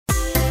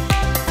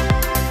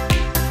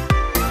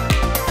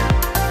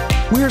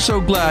We're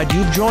so glad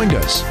you've joined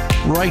us.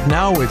 Right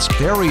now, it's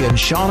Barry and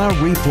Shawna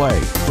Replay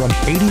from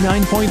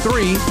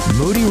 89.3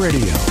 Moody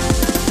Radio.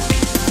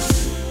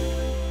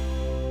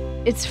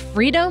 It's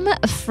Freedom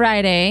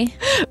Friday.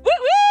 Woo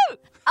woo!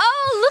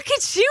 Oh, look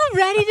at you,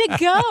 ready to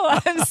go.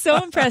 I'm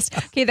so impressed.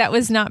 Okay, that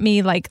was not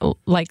me like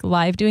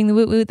live doing the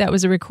woot woot. That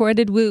was a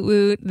recorded woot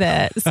woot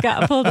that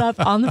Scott pulled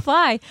up on the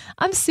fly.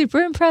 I'm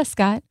super impressed,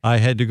 Scott. I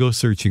had to go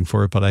searching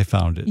for it, but I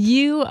found it.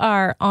 You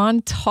are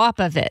on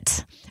top of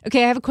it.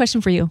 Okay, I have a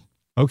question for you.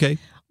 Okay.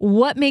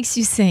 What makes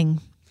you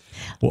sing?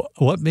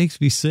 What makes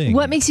me sing?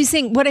 What makes you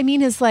sing? What I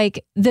mean is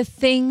like the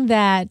thing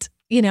that,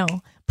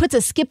 puts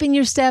a skip in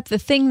your step, the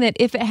thing that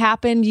if it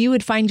happened, you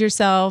would find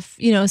yourself,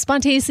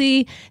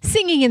 spontaneously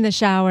singing in the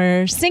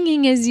shower,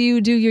 singing as you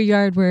do your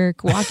yard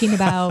work, walking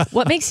about.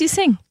 What makes you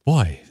sing?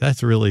 Boy,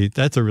 that's a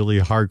really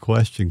hard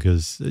question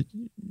because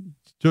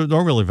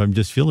normally if I'm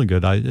just feeling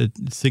good,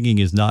 singing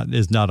is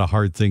not a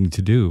hard thing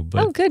to do.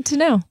 But, good to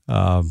know.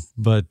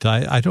 But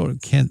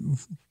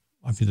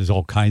there's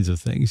all kinds of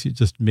things. You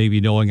just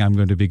maybe knowing I'm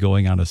going to be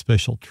going on a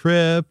special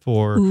trip,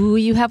 or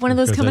you have one of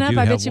those coming up.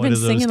 I bet you've been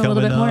singing a little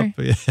bit more.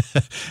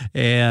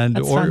 And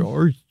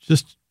or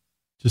just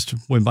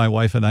when my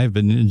wife and I have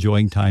been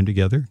enjoying time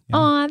together.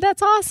 Oh,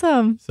 that's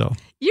awesome. So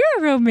you're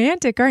a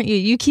romantic, aren't you?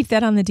 You keep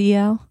that on the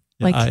DL.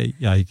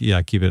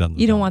 I keep it on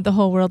the You don't want the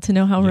whole world to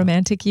know how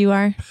romantic you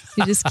are.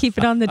 You just keep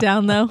it on the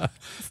down low.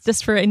 It's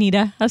just for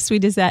Anita. How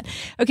sweet is that?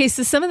 Okay,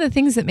 so some of the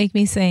things that make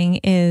me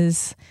sing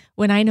is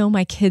when I know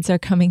my kids are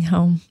coming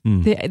home.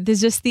 There's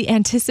just the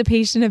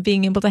anticipation of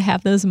being able to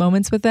have those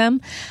moments with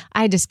them.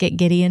 I just get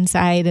giddy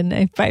inside and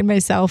I find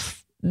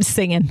myself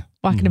singing,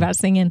 walking about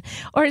singing.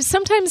 Or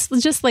sometimes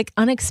just like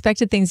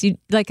unexpected things,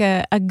 like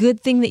a good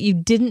thing that you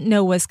didn't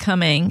know was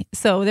coming.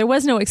 So there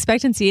was no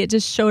expectancy. It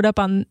just showed up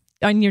on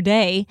your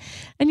day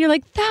and you're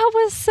like, that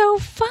was so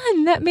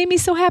fun. That made me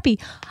so happy.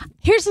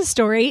 Here's a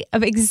story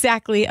of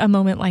exactly a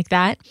moment like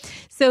that.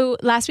 So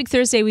last week,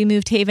 Thursday, we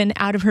moved Haven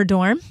out of her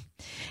dorm.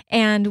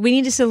 And we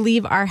needed to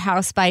leave our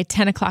house by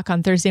 10 o'clock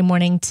on Thursday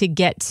morning to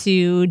get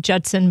to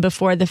Judson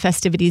before the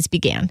festivities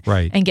began,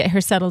 right, and get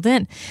her settled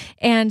in.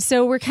 And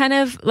so we're kind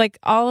of like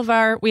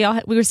we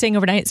were staying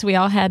overnight, so we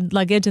all had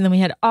luggage, and then we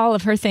had all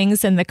of her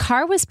things, and the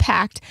car was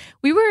packed.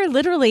 We were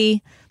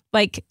literally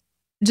like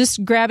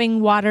just grabbing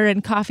water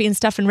and coffee and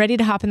stuff and ready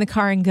to hop in the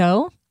car and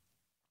go,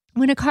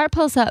 when a car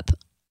pulls up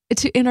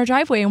in our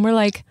driveway, and we're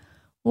like,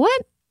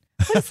 what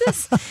is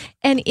this?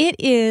 And it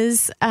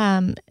is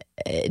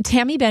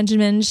Tammy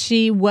Benjamin.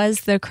 She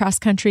was the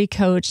cross-country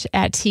coach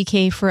at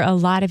TK for a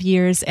lot of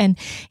years. And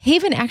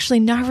Haven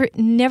actually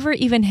never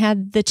even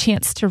had the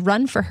chance to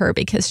run for her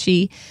because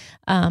she,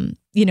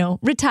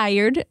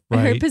 retired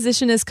her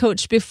position as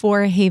coach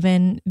before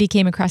Haven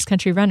became a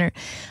cross-country runner.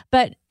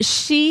 But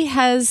she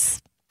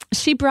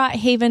brought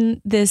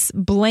Haven this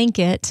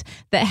blanket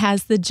that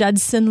has the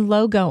Judson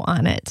logo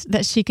on it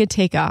that she could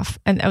take off.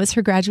 And that was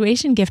her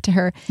graduation gift to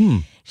her.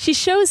 She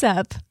shows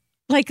up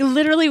like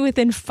literally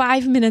within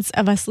 5 minutes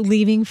of us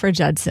leaving for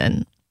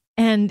Judson.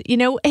 And,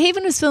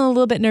 Haven was feeling a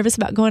little bit nervous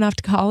about going off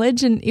to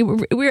college. And we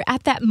were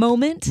at that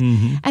moment.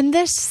 Mm-hmm. And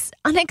this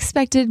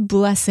unexpected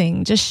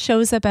blessing just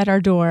shows up at our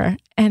door.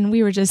 And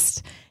it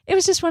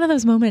was just one of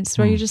those moments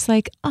where you're just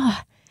like,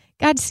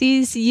 God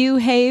sees you,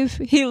 Have.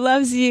 He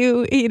loves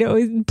you,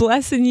 he's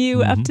blessing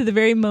you up to the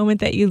very moment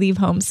that you leave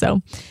home.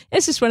 So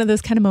it's just one of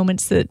those kind of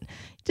moments that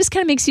just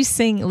kind of makes you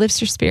sing,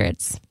 lifts your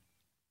spirits.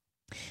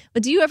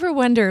 But do you ever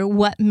wonder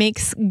what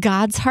makes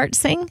God's heart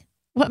sing?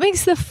 What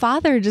makes the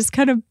Father just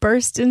kind of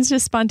burst into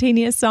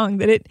spontaneous song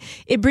that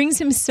it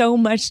brings him so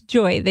much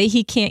joy that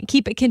he can't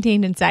keep it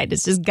contained inside?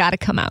 It's just got to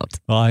come out.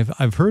 Well,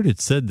 I've heard it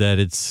said that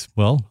it's,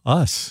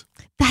 us.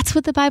 That's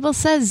what the Bible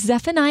says.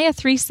 Zephaniah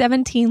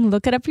 3:17.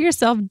 Look it up for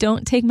yourself.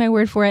 Don't take my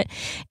word for it.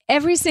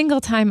 Every single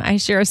time I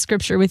share a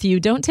scripture with you,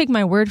 don't take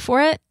my word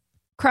for it.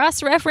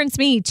 Cross-reference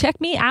me.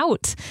 Check me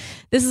out.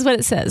 This is what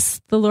it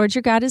says. The Lord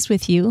your God is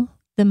with you,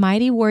 the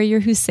mighty warrior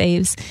who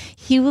saves.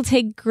 He will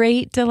take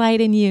great delight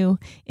in you.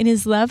 In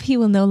his love, he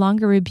will no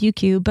longer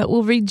rebuke you, but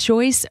will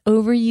rejoice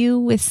over you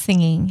with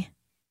singing.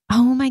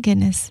 Oh my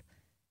goodness.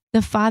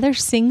 The Father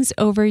sings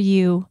over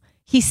you.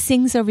 He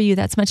sings over you.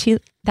 That's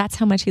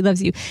how much he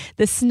loves you.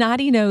 The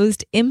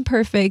snotty-nosed,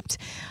 imperfect,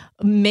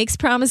 makes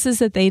promises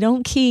that they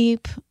don't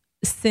keep,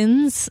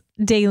 sins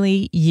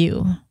daily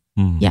you.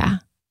 Yeah,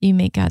 you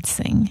make God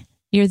sing.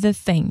 You're the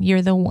thing.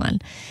 You're the one.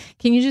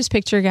 Can you just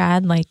picture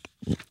God like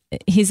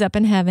he's up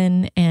in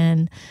heaven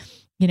and,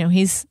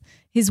 he's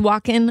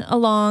walking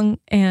along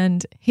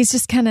and he's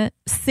just kind of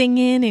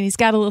singing and he's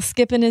got a little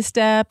skip in his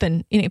step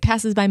and, he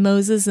passes by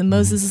Moses and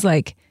Moses is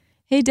like,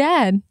 hey,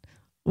 Dad,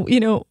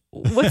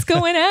 what's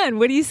going on?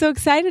 What are you so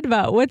excited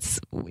about? What's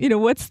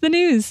the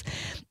news?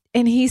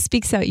 And he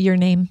speaks out your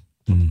name.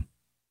 Mm-hmm.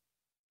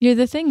 You're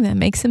the thing that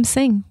makes him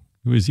sing.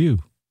 It was you.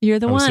 You're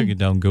the one. I was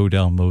singing Go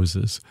Down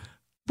Moses.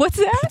 What's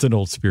that? It's an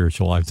old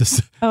spiritual. I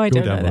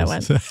don't know that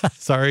one.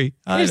 Sorry.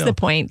 Here's the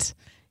point.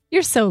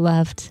 You're so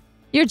loved.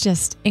 You're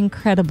just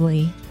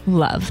incredibly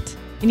loved.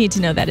 You need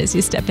to know that as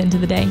you step into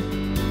the day.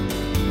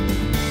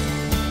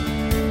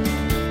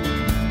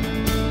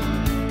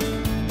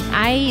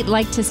 I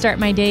like to start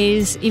my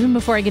days, even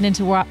before I get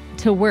into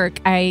work,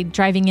 I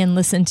driving in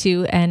listen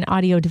to an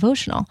audio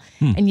devotional.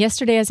 And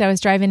yesterday as I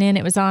was driving in,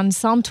 it was on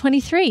Psalm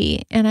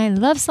 23. And I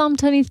love Psalm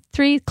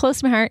 23, close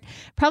to my heart.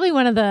 Probably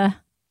one of the,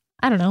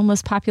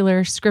 most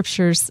popular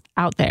scriptures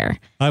out there.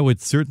 I would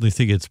certainly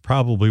think it's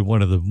probably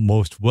one of the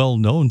most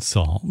well-known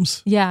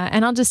Psalms. Yeah,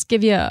 and I'll just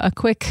give you a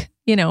quick,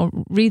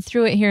 read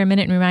through it here in a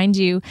minute and remind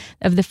you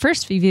of the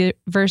first few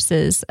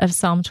verses of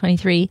Psalm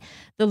 23.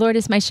 The Lord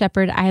is my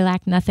shepherd, I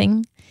lack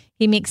nothing.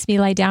 He makes me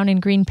lie down in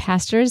green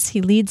pastures.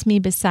 He leads me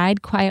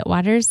beside quiet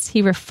waters.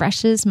 He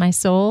refreshes my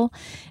soul.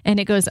 And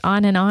it goes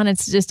on and on.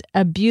 It's just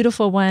a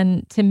beautiful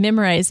one to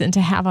memorize and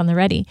to have on the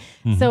ready.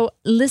 So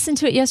listen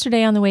to it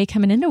yesterday on the way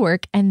coming into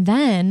work. And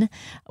then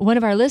one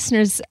of our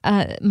listeners,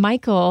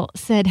 Michael,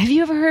 said, have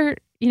you ever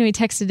heard, he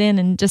texted in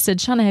and just said,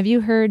 Shawna, have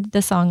you heard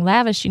the song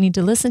Lavish? You need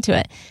to listen to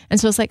it. And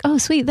so it's like, oh,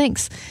 sweet,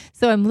 thanks.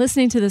 So I'm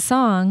listening to the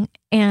song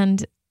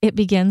and it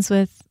begins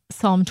with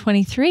Psalm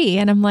 23.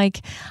 And I'm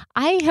like,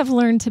 I have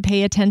learned to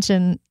pay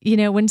attention.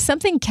 When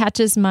something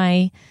catches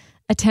my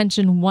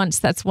attention once,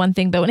 that's one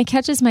thing. But when it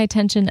catches my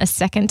attention a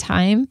second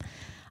time,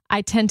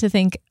 I tend to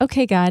think,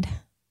 okay, God,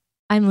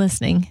 I'm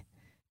listening.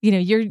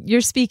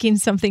 You're speaking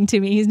something to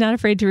me. He's not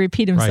afraid to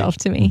repeat himself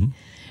to me.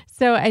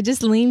 So I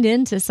just leaned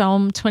into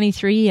Psalm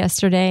 23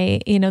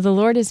 yesterday. The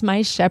Lord is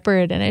my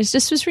shepherd. And I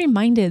just was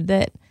reminded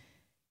that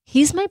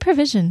he's my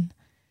provision.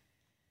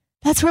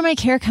 That's where my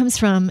care comes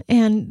from.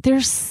 And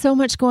there's so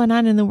much going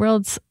on in the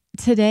world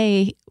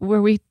today where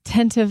we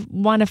tend to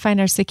want to find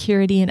our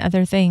security in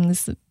other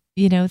things,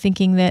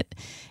 thinking that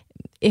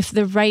if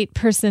the right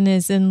person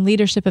is in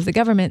leadership of the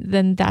government,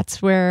 then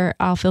that's where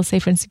I'll feel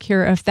safe and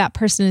secure. If that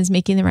person is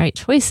making the right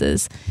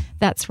choices,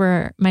 that's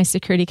where my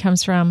security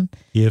comes from.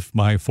 If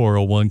my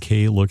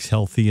 401k looks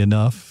healthy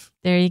enough.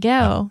 There you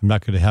go. I'm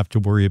not going to have to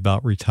worry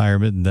about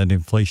retirement and then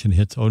inflation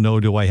hits. Oh no,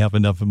 do I have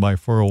enough in my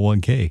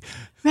 401k?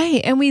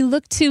 Right. And we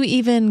look to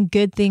even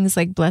good things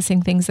like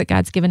blessing things that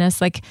God's given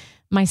us, like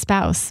my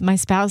spouse. My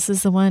spouse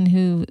is the one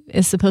who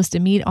is supposed to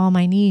meet all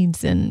my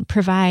needs and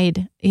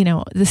provide,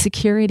 the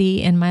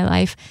security in my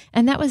life.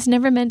 And that was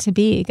never meant to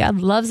be. God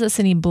loves us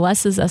and he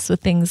blesses us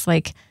with things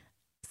like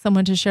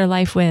someone to share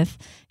life with,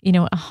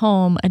 a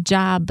home, a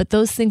job. But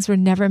those things were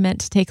never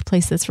meant to take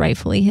place that's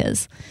rightfully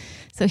his.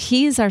 So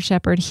he's our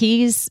shepherd.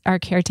 He's our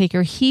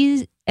caretaker.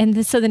 So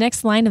the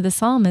next line of the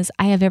psalm is,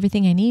 I have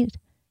everything I need.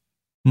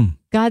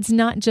 God's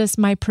not just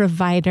my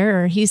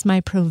provider, he's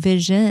my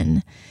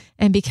provision.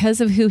 And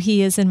because of who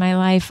he is in my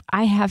life,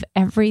 I have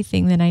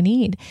everything that I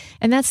need.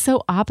 And that's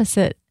so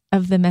opposite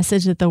of the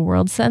message that the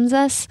world sends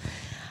us.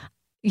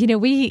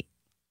 I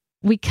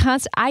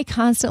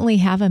constantly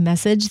have a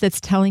message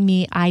that's telling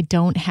me I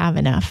don't have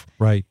enough.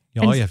 Right.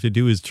 All you have to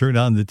do is turn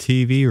on the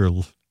TV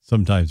or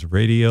sometimes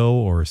radio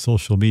or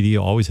social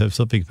media, always have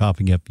something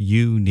popping up.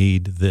 You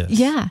need this.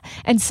 Yeah.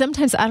 And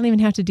sometimes I don't even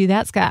have to do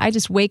that, Scott. I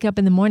just wake up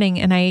in the morning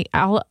and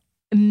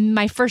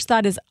my first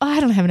thought is, I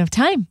don't have enough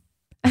time.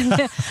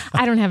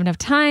 I don't have enough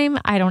time.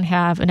 I don't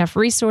have enough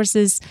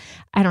resources.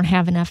 I don't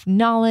have enough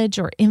knowledge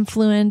or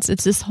influence.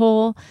 It's this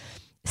whole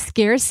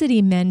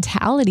scarcity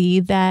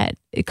mentality that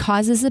it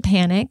causes a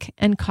panic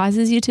and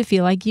causes you to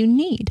feel like you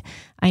need.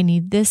 I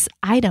need this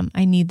item.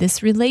 I need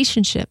this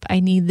relationship. I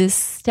need this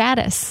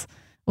status.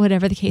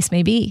 Whatever the case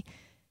may be.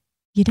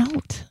 You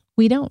don't.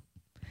 We don't.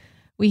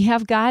 We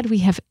have God. We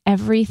have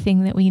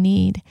everything that we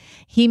need.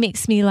 He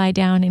makes me lie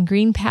down in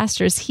green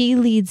pastures. He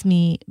leads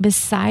me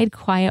beside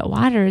quiet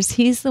waters.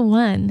 He's the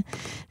one.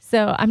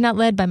 So I'm not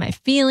led by my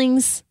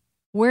feelings.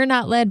 We're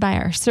not led by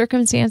our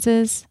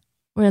circumstances.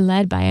 We're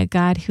led by a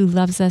God who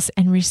loves us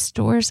and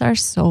restores our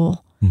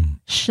soul.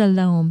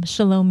 Shalom.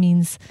 Shalom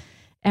means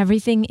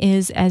everything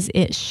is as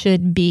it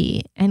should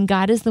be. And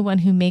God is the one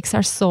who makes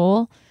our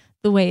soul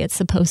the way it's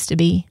supposed to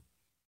be.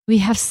 We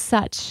have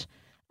such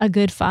a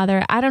good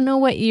Father. I don't know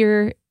what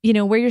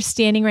where you're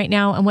standing right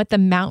now and what the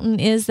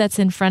mountain is that's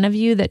in front of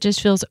you that just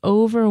feels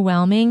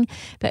overwhelming.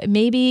 But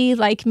maybe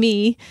like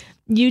me,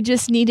 you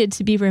just needed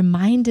to be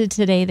reminded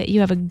today that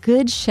you have a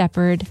good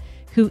shepherd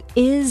who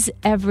is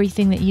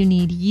everything that you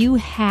need. You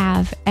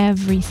have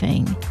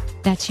everything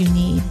that you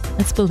need.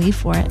 Let's believe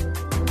for it.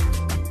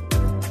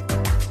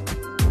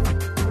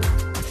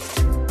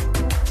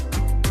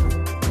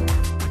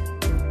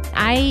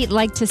 I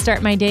like to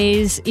start my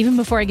days, even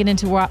before I get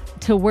into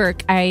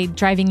work, I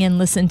driving in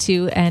listen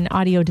to an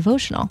audio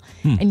devotional.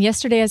 And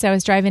yesterday as I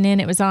was driving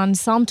in, it was on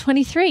Psalm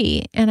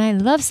 23. And I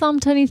love Psalm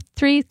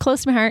 23,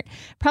 close to my heart.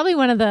 Probably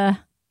one of the,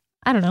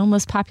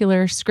 most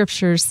popular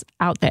scriptures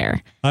out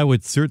there. I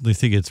would certainly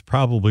think it's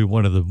probably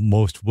one of the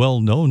most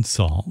well-known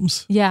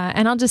Psalms. Yeah,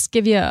 and I'll just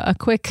give you a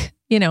quick,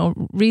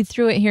 read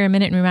through it here in a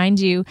minute and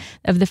remind you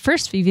of the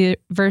first few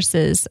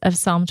verses of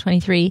Psalm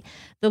 23.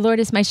 The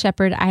Lord is my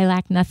shepherd, I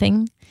lack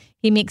nothing.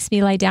 He makes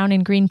me lie down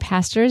in green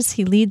pastures.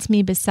 He leads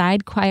me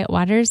beside quiet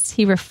waters.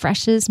 He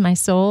refreshes my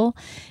soul.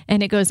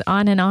 And it goes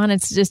on and on.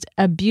 It's just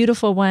a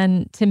beautiful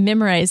one to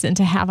memorize and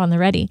to have on the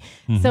ready.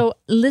 So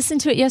listen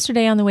to it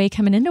yesterday on the way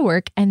coming into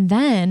work. And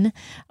then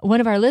one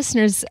of our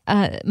listeners,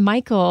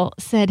 Michael,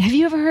 said, have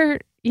you ever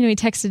heard, he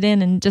texted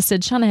in and just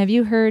said, Shawna, have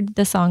you heard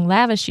the song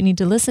Lavish? You need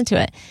to listen to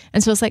it.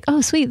 And so I was like,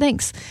 oh, sweet,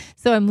 thanks.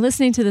 So I'm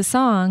listening to the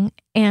song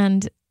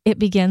and it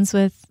begins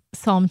with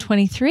Psalm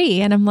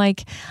 23. And I'm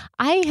like,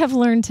 I have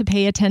learned to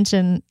pay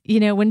attention.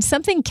 When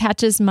something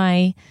catches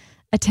my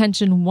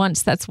attention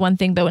once, that's one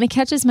thing. But when it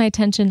catches my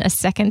attention a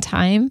second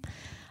time,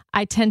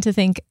 I tend to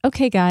think,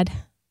 okay, God,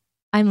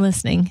 I'm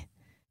listening.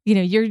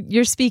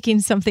 You're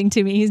speaking something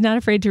to me. He's not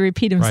afraid to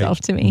repeat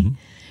himself to me. Mm-hmm.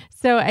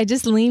 So I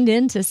just leaned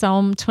into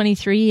Psalm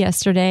 23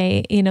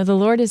 yesterday. The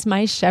Lord is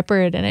my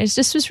shepherd. And I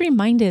just was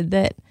reminded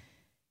that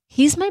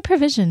he's my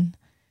provision.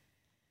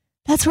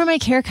 That's where my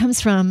care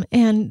comes from.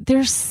 And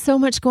there's so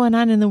much going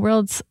on in the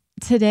world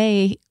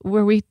today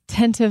where we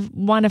tend to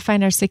want to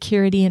find our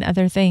security in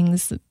other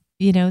things,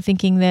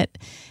 thinking that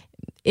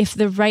if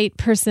the right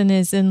person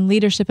is in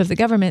leadership of the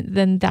government,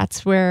 then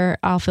that's where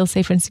I'll feel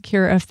safe and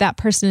secure. If that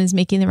person is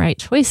making the right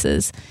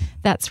choices,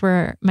 that's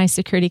where my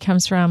security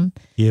comes from.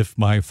 If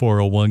my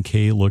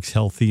 401k looks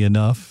healthy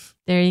enough.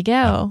 There you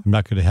go. I'm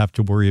not going to have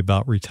to worry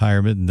about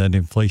retirement, and then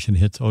inflation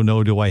hits. Oh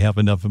no, do I have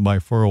enough in my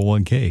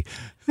 401k?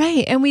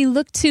 Right. And we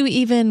look to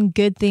even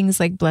good things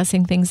like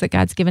blessing things that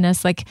God's given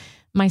us, like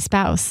my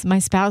spouse. My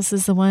spouse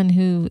is the one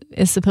who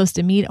is supposed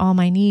to meet all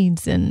my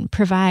needs and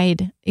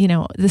provide,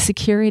 the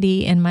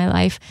security in my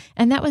life.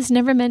 And that was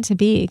never meant to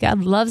be.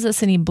 God loves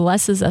us and he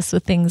blesses us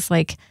with things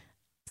like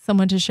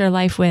someone to share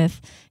life with,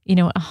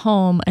 a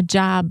home, a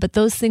job. But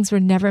those things were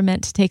never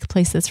meant to take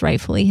place that's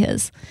rightfully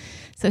his.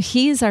 So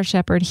he's our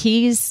shepherd.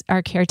 He's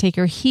our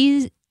caretaker.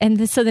 So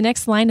the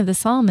next line of the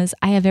psalm is,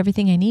 I have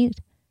everything I need.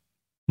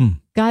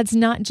 God's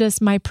not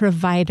just my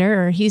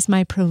provider, he's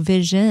my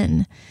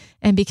provision.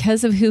 And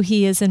because of who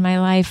he is in my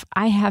life,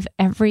 I have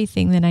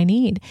everything that I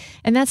need.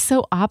 And that's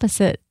so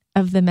opposite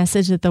of the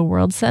message that the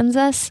world sends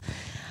us.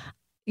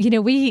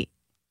 I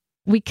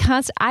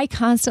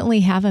constantly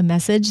have a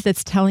message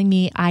that's telling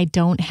me I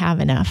don't have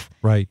enough.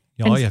 Right.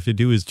 All you have to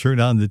do is turn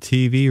on the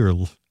TV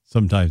or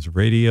sometimes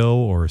radio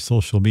or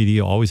social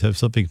media, always have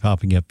something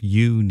popping up.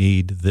 You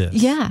need this.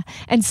 Yeah.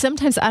 And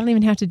sometimes I don't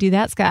even have to do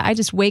that, Scott. I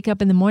just wake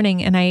up in the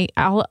morning and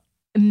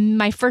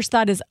my first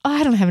thought is,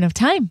 I don't have enough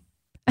time.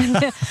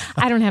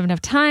 I don't have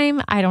enough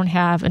time. I don't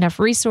have enough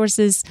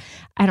resources.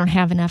 I don't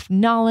have enough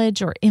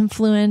knowledge or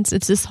influence.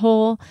 It's this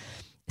whole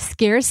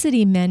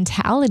scarcity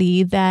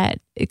mentality that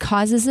it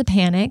causes a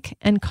panic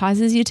and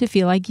causes you to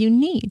feel like you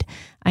need.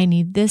 I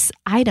need this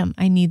item.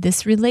 I need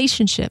this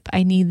relationship.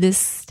 I need this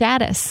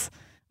status.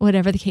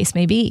 Whatever the case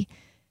may be.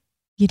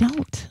 You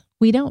don't.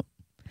 We don't.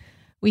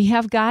 We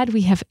have God.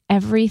 We have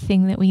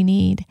everything that we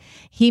need.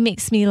 He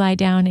makes me lie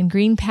down in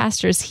green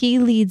pastures. He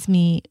leads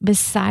me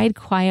beside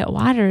quiet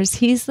waters.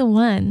 He's the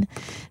one.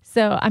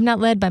 So I'm not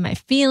led by my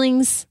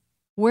feelings.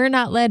 We're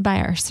not led by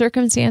our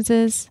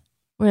circumstances.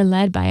 We're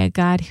led by a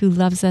God who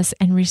loves us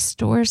and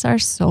restores our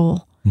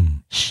soul.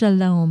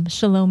 Shalom.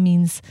 Shalom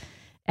means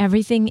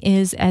everything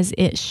is as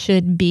it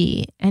should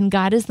be. And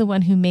God is the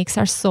one who makes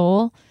our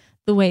soul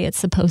the way it's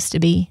supposed to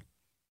be.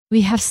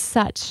 We have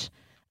such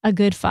a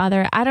good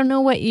Father. I don't know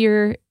what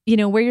where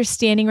you're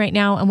standing right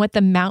now and what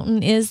the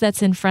mountain is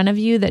that's in front of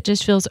you that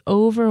just feels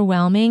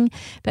overwhelming.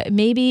 But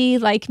maybe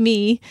like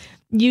me,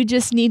 you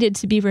just needed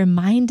to be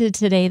reminded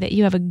today that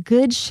you have a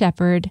good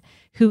shepherd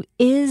who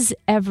is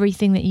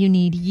everything that you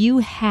need. You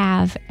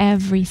have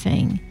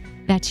everything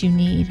that you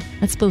need.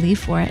 Let's believe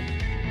for it.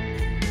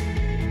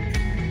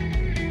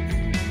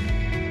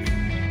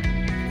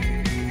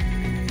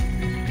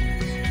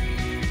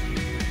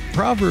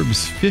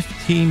 Proverbs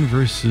 15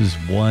 verses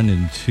 1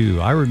 and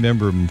 2. I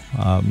remember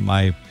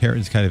my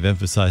parents kind of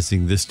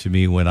emphasizing this to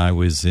me when I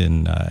was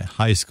in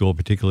high school,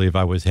 particularly if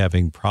I was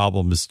having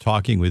problems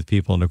talking with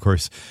people. And of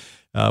course,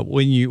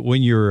 when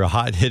you're a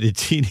hot-headed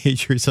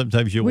teenager,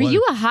 sometimes you Were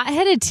you a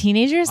hot-headed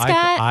teenager, Scott?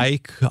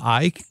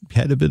 I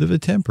had a bit of a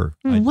temper.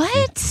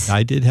 What?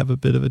 I did have a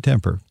bit of a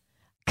temper.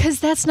 Because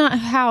that's not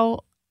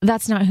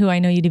who I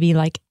know you to be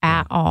like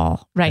at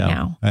all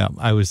now.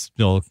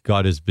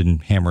 God has been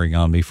hammering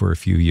on me for a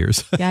few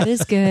years. God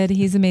is good.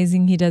 He's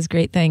amazing. He does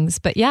great things.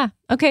 But yeah,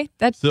 okay.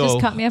 That just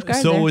caught me off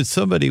guard. So when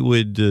somebody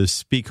would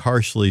speak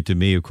harshly to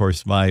me, of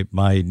course, my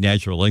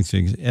natural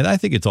instinct, and I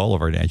think it's all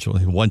of our natural,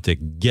 want to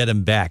get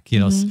them back,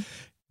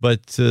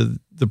 But the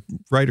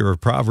writer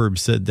of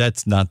Proverbs said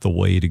that's not the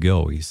way to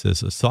go. He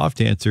says, a soft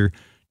answer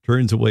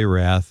turns away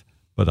wrath,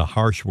 but a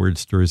harsh word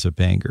stirs up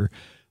anger.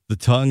 The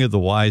tongue of the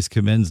wise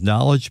commends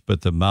knowledge, but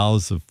the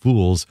mouths of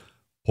fools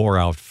pour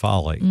out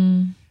folly.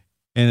 And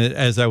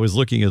as I was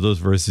looking at those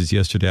verses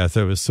yesterday, I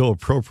thought it was so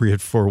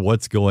appropriate for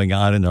what's going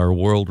on in our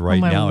world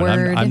right now.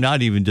 Word. And I'm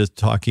not even just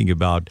talking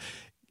about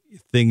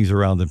things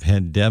around the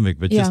pandemic,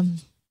 but just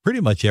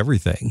pretty much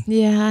everything.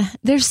 Yeah,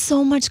 there's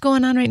so much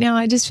going on right now.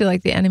 I just feel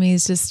like the enemy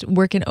is just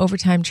working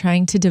overtime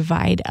trying to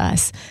divide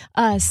us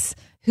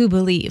who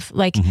believe,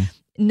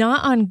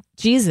 not on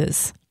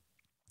Jesus.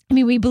 I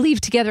mean, we believe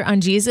together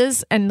on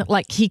Jesus, and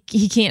he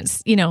can't,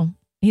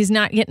 he's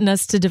not getting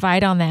us to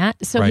divide on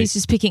that. So he's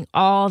just picking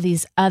all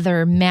these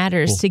other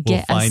matters to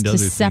get us to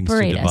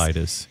separate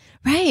us.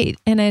 Right.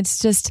 And it's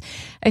just,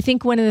 I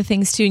think one of the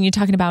things too, and you're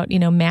talking about,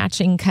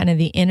 matching kind of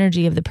the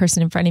energy of the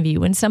person in front of you.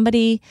 When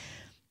somebody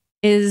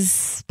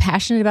is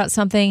passionate about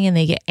something and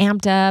they get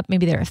amped up,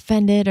 maybe they're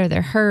offended or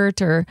they're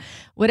hurt or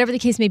whatever the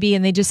case may be,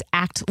 and they just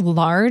act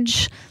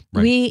large.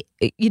 Right.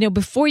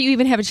 Before you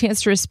even have a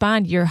chance to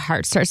respond, your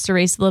heart starts to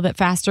race a little bit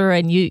faster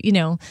and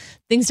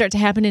things start to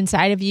happen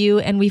inside of you.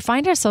 And we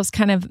find ourselves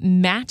kind of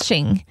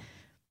matching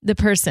the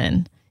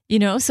person,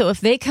 so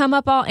if they come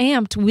up all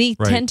amped, we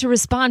tend to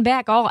respond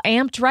back all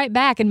amped right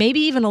back and maybe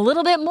even a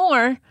little bit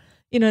more,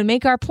 to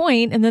make our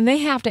point, and then they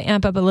have to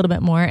amp up a little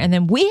bit more, and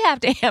then we have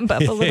to amp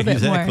up a little bit more.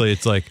 Exactly.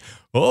 It's like,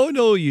 oh,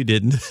 no, you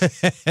didn't.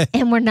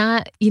 And we're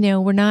not,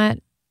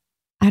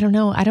 I don't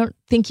know. I don't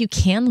think you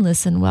can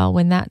listen well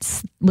when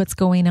that's what's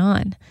going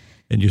on.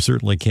 And you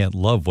certainly can't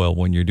love well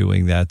when you're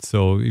doing that.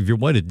 So if you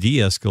want to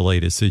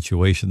de-escalate a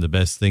situation, the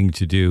best thing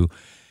to do,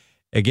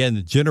 again,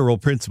 the general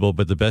principle,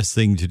 but the best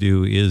thing to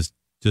do is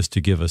just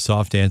to give a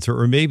soft answer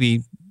or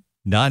maybe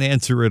not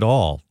answer at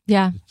all.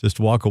 Yeah.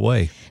 Just walk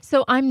away.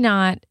 So I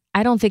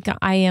don't think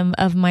I am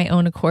of my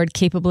own accord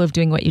capable of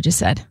doing what you just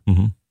said.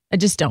 Mm-hmm. I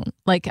just don't.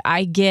 Like,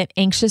 I get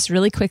anxious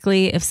really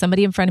quickly. If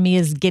somebody in front of me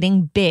is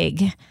getting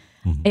big,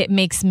 it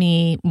makes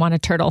me want to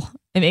turtle.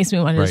 It makes me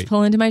want to just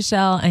pull into my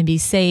shell and be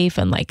safe.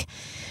 And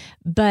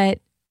but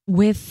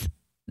with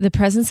the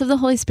presence of the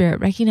Holy Spirit,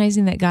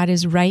 recognizing that God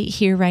is right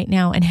here, right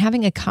now, and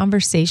having a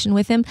conversation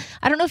with him.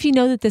 I don't know if you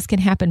know that this can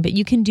happen, but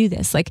you can do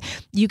this. Like,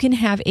 you can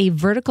have a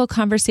vertical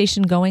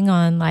conversation going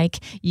on, like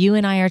you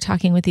and I are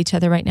talking with each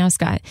other right now,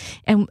 Scott,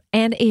 and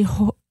a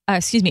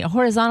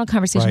horizontal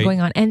conversation going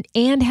on,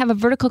 and have a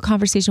vertical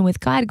conversation with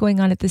God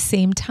going on at the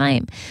same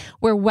time,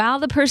 where while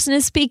the person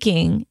is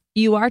speaking,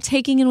 you are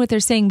taking in what they're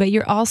saying, but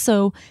you're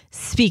also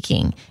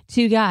speaking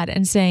to God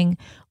and saying,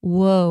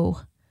 whoa,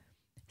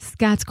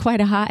 Scott's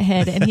quite a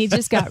hothead, and he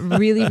just got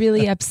really,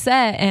 really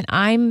upset, and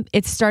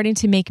it's starting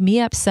to make me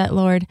upset,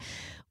 Lord.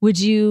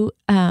 Would you,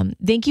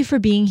 thank you for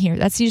being here.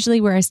 That's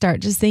usually where I start.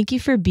 Just thank you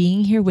for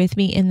being here with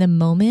me in the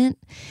moment.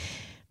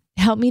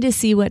 Help me to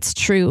see what's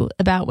true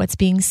about what's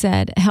being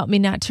said. Help me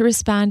not to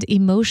respond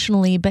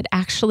emotionally, but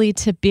actually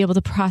to be able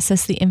to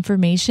process the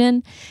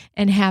information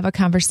and have a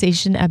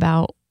conversation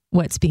about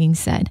what's being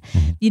said,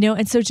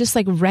 and so just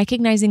like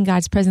recognizing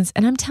God's presence.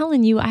 And I'm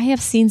telling you, I have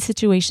seen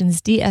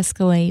situations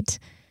de-escalate,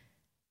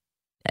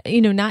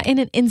 not in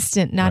an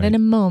instant, not in a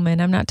moment.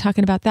 I'm not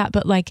talking about that,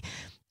 but like,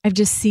 I've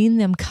just seen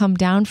them come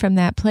down from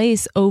that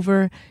place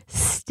over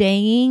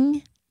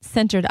staying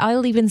centered.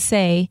 I'll even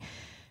say,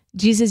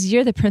 Jesus,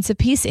 you're the Prince of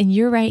Peace and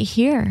you're right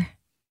here.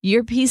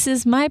 Your peace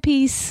is my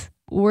peace.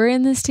 We're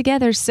in this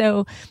together.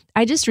 So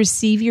I just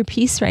receive your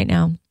peace right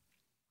now.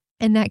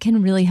 And that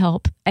can really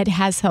help. It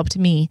has helped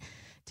me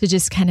to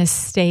just kind of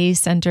stay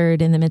centered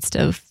in the midst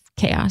of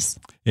chaos.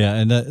 Yeah,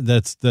 and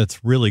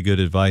that's really good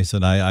advice.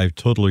 And I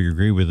totally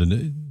agree with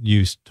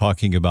you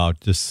talking about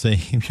just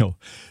saying,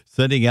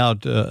 sending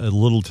out a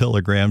little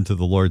telegram to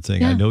the Lord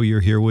saying, I know you're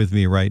here with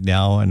me right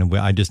now, and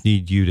I just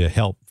need you to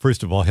help.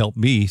 First of all, help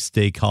me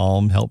stay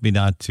calm. Help me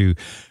not to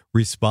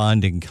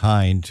respond in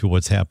kind to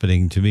what's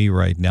happening to me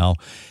right now.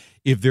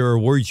 If there are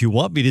words you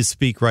want me to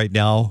speak right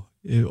now,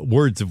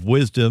 words of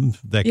wisdom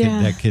that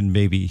can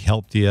maybe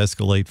help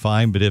de-escalate,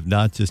 fine. But if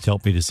not, just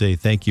help me to say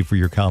thank you for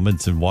your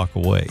comments and walk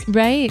away.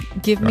 Right.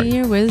 Give me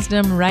your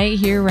wisdom right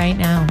here, right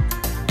now.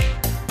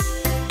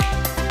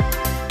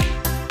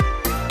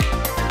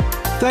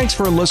 Thanks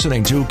for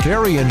listening to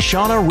Perry and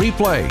Shawna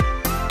Replay.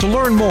 To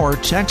learn more,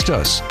 text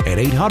us at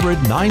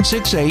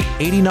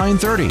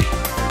 800-968-8930.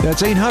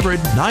 That's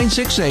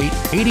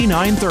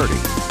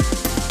 800-968-8930.